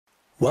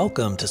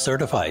Welcome to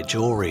Certified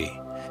Jewelry.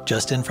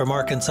 Just in from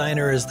our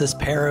consignor is this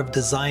pair of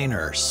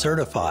designer,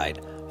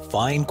 certified,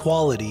 fine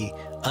quality,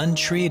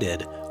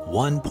 untreated,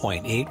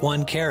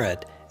 1.81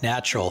 carat,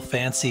 natural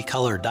fancy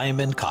color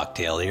diamond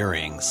cocktail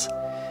earrings.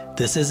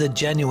 This is a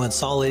genuine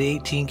solid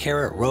 18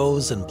 karat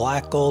rose and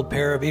black gold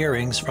pair of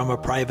earrings from a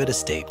private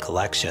estate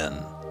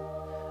collection.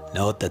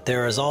 Note that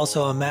there is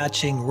also a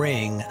matching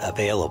ring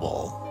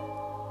available.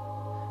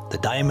 The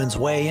diamonds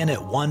weigh in at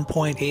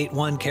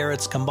 1.81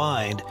 carats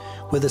combined,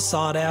 with a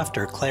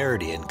sought-after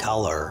clarity and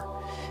color.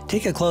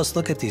 Take a close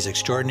look at these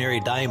extraordinary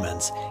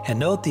diamonds and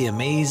note the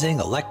amazing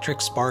electric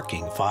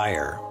sparking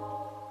fire.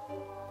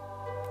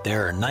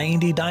 There are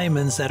 90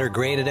 diamonds that are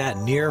graded at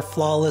near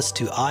flawless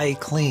to eye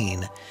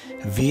clean,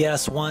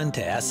 VS1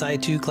 to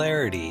Si2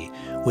 clarity,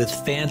 with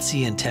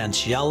fancy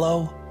intense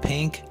yellow,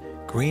 pink,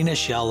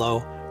 greenish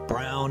yellow,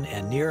 brown,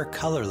 and near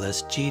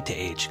colorless G to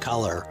H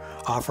color,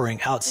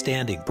 offering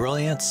outstanding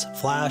brilliance,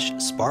 flash,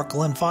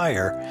 sparkle, and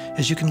fire,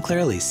 as you can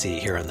clearly see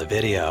here in the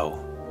video.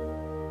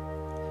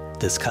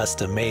 This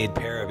custom-made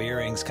pair of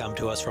earrings come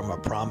to us from a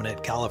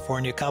prominent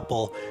California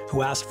couple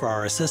who asked for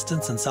our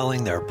assistance in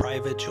selling their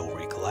private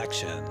jewelry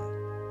collection.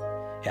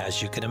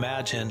 As you can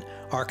imagine,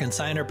 our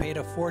consignor paid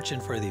a fortune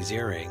for these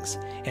earrings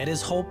and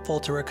is hopeful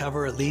to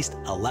recover at least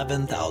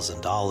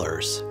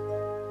 $11,000.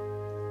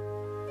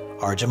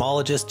 Our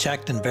gemologist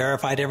checked and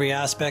verified every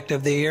aspect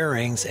of the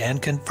earrings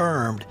and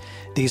confirmed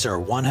these are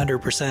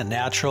 100%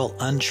 natural,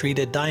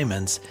 untreated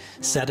diamonds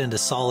set into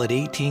solid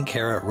 18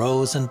 karat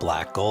rose and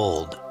black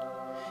gold.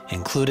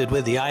 Included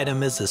with the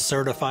item is a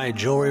certified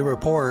jewelry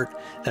report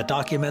that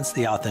documents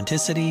the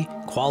authenticity,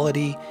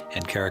 quality,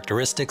 and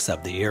characteristics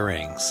of the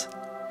earrings.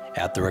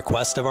 At the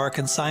request of our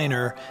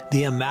consignor,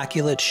 the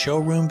immaculate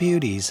showroom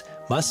beauties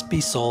must be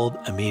sold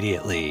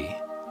immediately.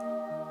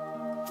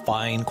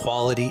 Fine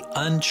quality,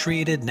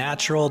 untreated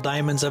natural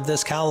diamonds of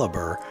this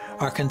caliber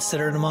are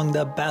considered among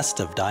the best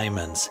of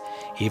diamonds.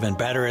 Even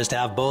better is to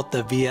have both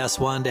the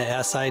VS1 to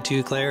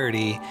Si2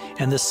 clarity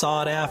and the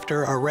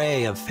sought-after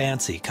array of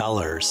fancy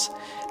colors.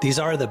 These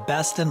are the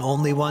best and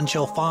only ones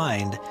you'll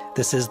find.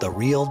 This is the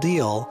real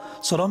deal,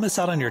 so don't miss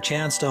out on your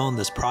chance to own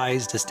this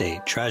prized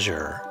estate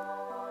treasure.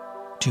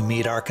 To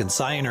meet our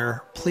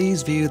consignor,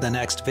 please view the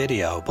next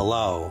video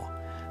below.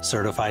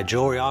 Certified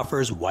Jewelry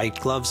offers white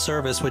glove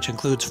service, which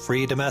includes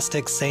free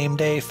domestic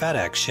same-day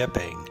FedEx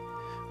shipping.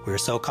 We're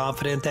so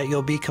confident that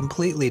you'll be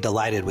completely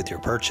delighted with your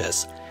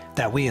purchase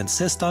that we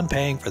insist on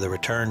paying for the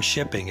return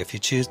shipping if you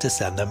choose to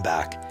send them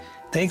back.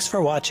 Thanks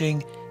for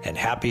watching and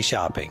happy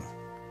shopping.